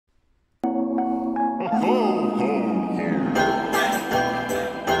Hello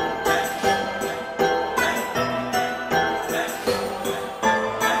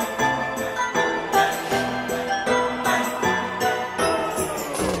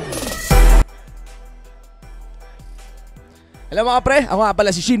mga pre, ako nga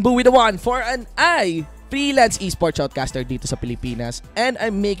pala si Shinbu with the one for an I, freelance esports shoutcaster dito sa Pilipinas, and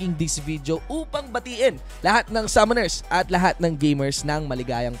I'm making this video upang batiin lahat ng summoners at lahat ng gamers ng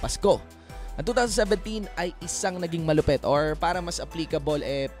Maligayang Pasko. Ang 2017 ay isang naging malupit or para mas applicable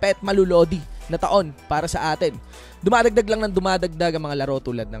pet malulodi na taon para sa atin. Dumadagdag lang ng dumadagdag ang mga laro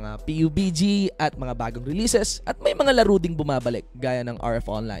tulad ng PUBG at mga bagong releases at may mga laro ding bumabalik gaya ng RF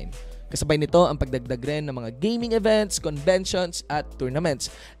Online. Kasabay nito ang pagdagdag rin ng mga gaming events, conventions at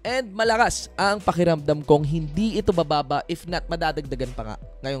tournaments. And malakas ang pakiramdam kong hindi ito bababa if not madadagdagan pa nga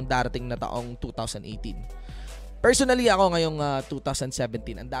ngayong darating na taong 2018. Personally ako ngayong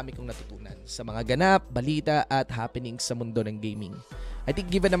 2017, ang dami kong natutunan sa mga ganap, balita at happenings sa mundo ng gaming. I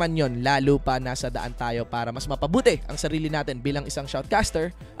think given naman yon, lalo pa nasa daan tayo para mas mapabuti ang sarili natin bilang isang shoutcaster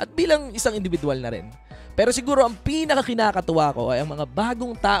at bilang isang individual na rin. Pero siguro ang pinakakinakatuwa ko ay ang mga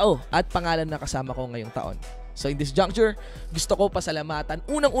bagong tao at pangalan na kasama ko ngayong taon. So in this juncture, gusto ko pasalamatan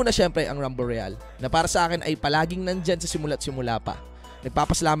unang-una syempre ang Rumble Royale na para sa akin ay palaging nandyan sa simula't simula pa.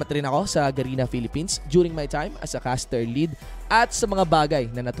 Nagpapasalamat rin ako sa Garena Philippines during my time as a caster lead at sa mga bagay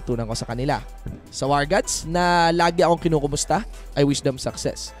na natutunan ko sa kanila. Sa Wargods na lagi akong kinukumusta, I wish them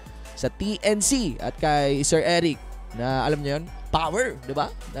success. Sa TNC at kay Sir Eric na alam niyo yun, power, diba?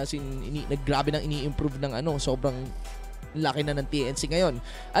 Naggrabe nang ini-improve ng sobrang laki na ng TNC ngayon.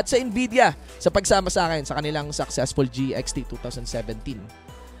 At sa Nvidia, sa pagsama sa akin sa kanilang successful GXT 2017.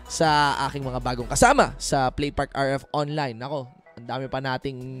 Sa aking mga bagong kasama sa Playpark RF Online. Ako, ang dami pa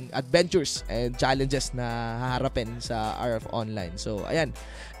nating adventures and challenges na haharapin sa RF Online. So, ayan.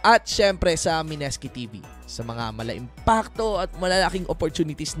 At syempre sa Mineski TV, sa mga mala-impacto at malalaking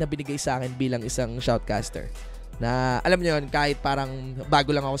opportunities na binigay sa akin bilang isang shoutcaster. Na alam niyo yun, kahit parang bago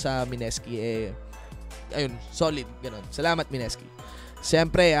lang ako sa Mineski, ayun, solid, ganun. Salamat Mineski.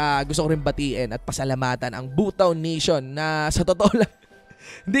 Siyempre, gusto ko rin batiin at pasalamatan ang Butaw Nation na sa totoo lang,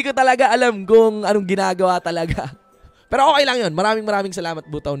 hindi ko talaga alam kung anong ginagawa talaga. Pero okay lang yun. Maraming salamat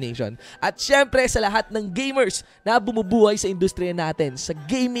Butaw Nation. At syempre sa lahat ng gamers na bumubuhay sa industriya natin, sa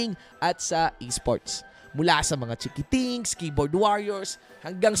gaming at sa esports. Mula sa mga chikitings, keyboard warriors,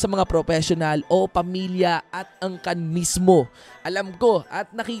 hanggang sa mga professional o pamilya at angkan mismo. Alam ko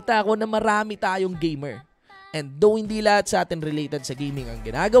at nakita ko na marami tayong gamer. And though hindi lahat sa atin related sa gaming ang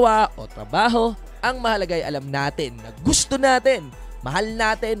ginagawa o trabaho, ang mahalaga ay alam natin na gusto natin, mahal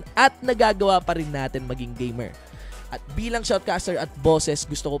natin at nagagawa pa rin natin maging gamer. At bilang shoutcaster at bosses,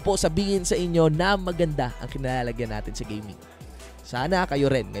 gusto ko po sabihin sa inyo na maganda ang kinalalagyan natin sa gaming. Sana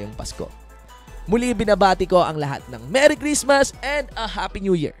kayo rin ngayong Pasko. Muli binabati ko ang lahat ng Merry Christmas and a Happy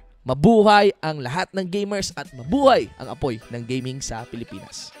New Year. Mabuhay ang lahat ng gamers at mabuhay ang apoy ng gaming sa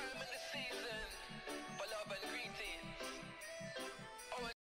Pilipinas.